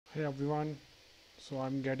Hey everyone, so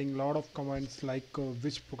I'm getting a lot of comments like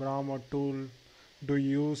which program or tool do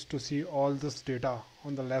you use to see all this data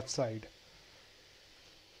on the left side.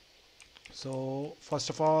 So first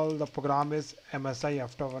of all, the program is MSI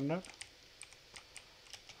Afterburner.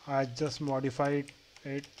 I just modified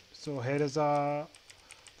it. So here is a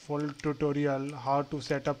full tutorial how to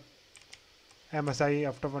set up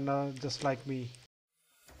MSI Afterburner just like me.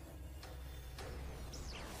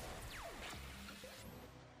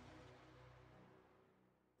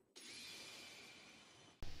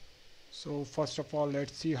 So first of all,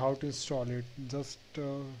 let's see how to install it. Just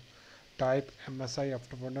type MSI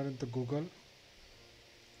Afterburner into Google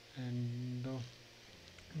and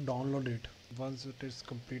download it. Once it is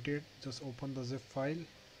completed, just open the zip file,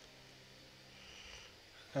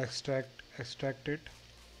 extract it.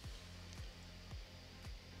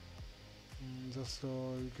 Just so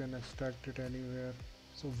you can extract it anywhere.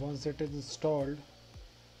 So once it is installed,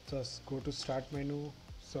 just go to start menu,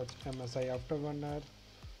 search MSI Afterburner,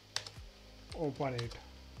 open it.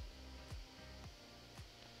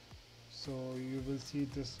 So you will see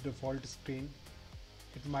this default screen.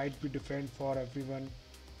 It might be different for everyone.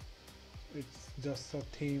 It's just a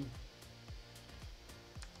theme.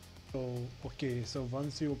 So okay, so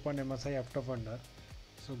once you open MSI Afterburner,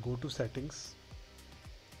 so go to settings,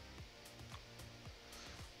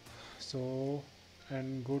 so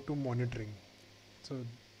and go to monitoring. So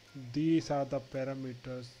these are the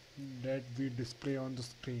parameters that we display on the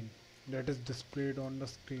screen, that is displayed on the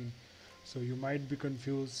screen. So you might be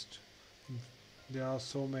confused, there are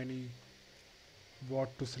so many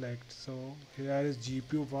what to select. So here is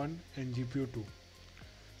GPU 1 and GPU 2,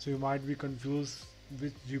 so you might be confused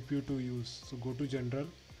which GPU to use. So go to general,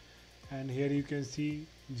 and here you can see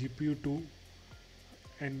GPU 2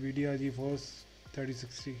 nvidia GeForce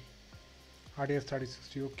 3060 RTX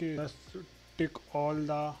 3060. Okay, just tick all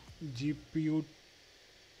the GPU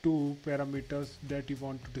 2 parameters that you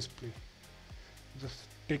want to display. Just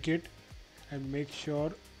tick it and make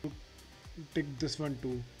sure to tick this one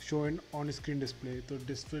too, show in on screen display. So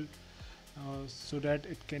this will so that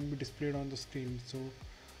it can be displayed on the screen. So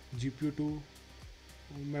GPU 2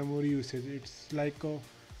 memory usage, it's like a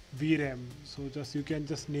VRAM. So just you can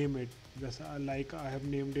just name it, just like I have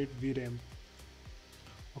named it VRAM.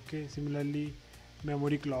 Okay, similarly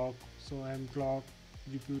memory clock, so M clock,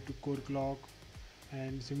 GPU to core clock,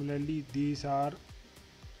 and similarly these are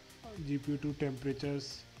GPU to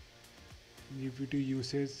temperatures, GPU to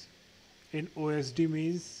usage. In OSD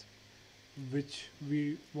means which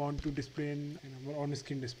we want to display in our on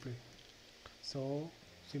screen display. So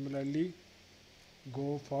similarly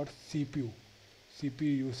go for CPU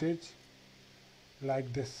usage,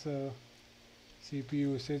 like this CPU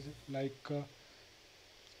usage like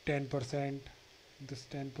 10%, this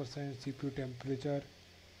 10% CPU temperature,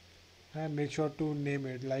 and make sure to name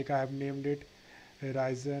it like I have named it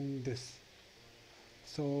RYZEN this.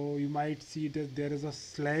 So you might see that there is a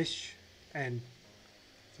slash n.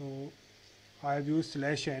 So I have used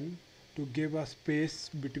slash n to give a space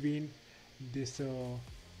between this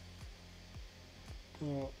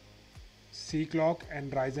C clock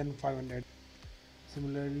and Ryzen 500.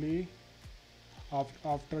 Similarly,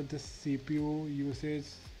 after this CPU usage,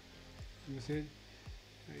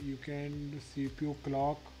 you can do CPU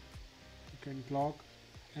clock, you can clock,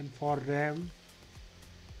 and for uh,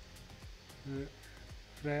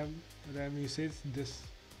 RAM usage this.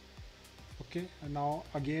 Okay, and now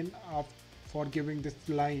again for giving this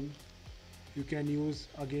line, you can use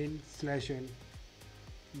again slash n,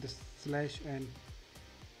 this slash n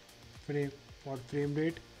frame for frame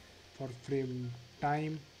rate, for frame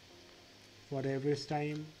time, for average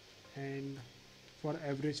time, and for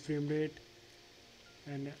average frame rate,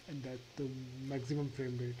 and that the maximum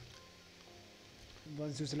frame rate.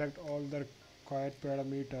 Once you select all the required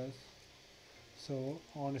parameters, so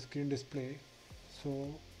on screen display, so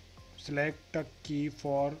select a key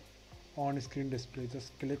for on screen display,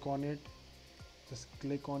 just click on it,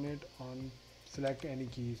 on select any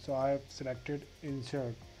key. So I have selected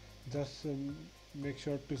insert. Just make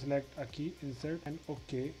sure to select a key, insert, and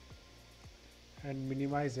OK, and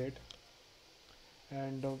minimize it.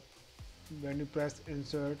 And when you press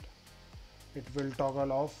insert, it will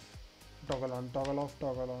toggle off, toggle on, toggle off,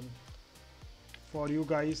 toggle on. For you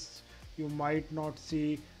guys, you might not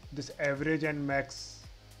see this average and max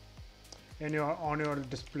in your on your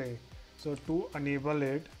display. So to enable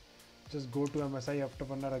it, just go to MSI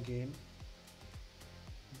Afterburner again,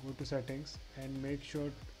 go to settings, and make sure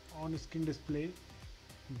on screen display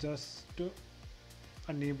just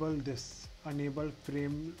enable this, enable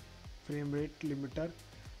frame rate limiter.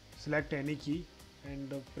 Select any key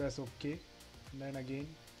and press OK, and then again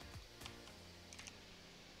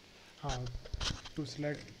uh, to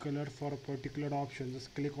select color for a particular option,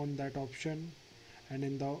 just click on that option, and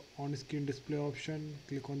in the on-screen display option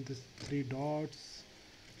click on this three dots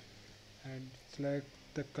and select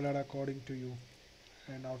the color according to you,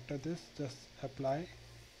 and after this just apply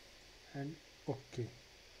and OK.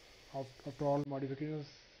 After all modifications,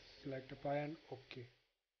 select apply and OK.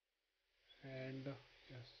 And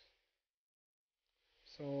yes,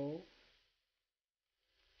 so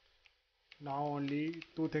now only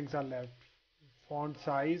two things are left: font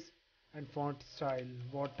size and font style,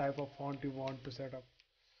 what type of font you want to set up.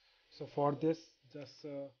 So for this, just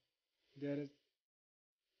there is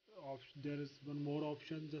there is one more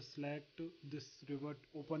option. Just select this river,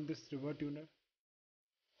 open this river tuner.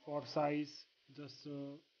 For size, just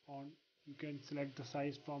on you can select the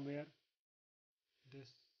size from here. This,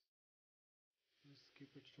 just keep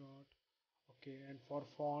it short. Okay, and for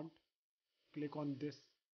font, click on this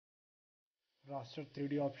raster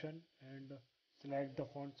 3D option and select the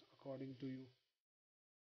fonts according to you.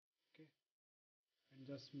 Okay, and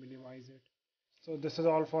just minimize it. So this is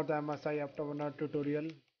all for the MSI Afterburner tutorial.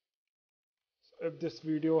 So if this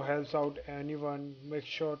video helps out anyone, make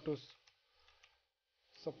sure to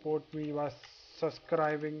support me by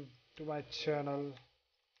subscribing to my channel.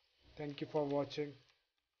 Thank you for watching.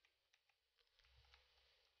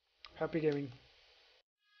 Happy gaming.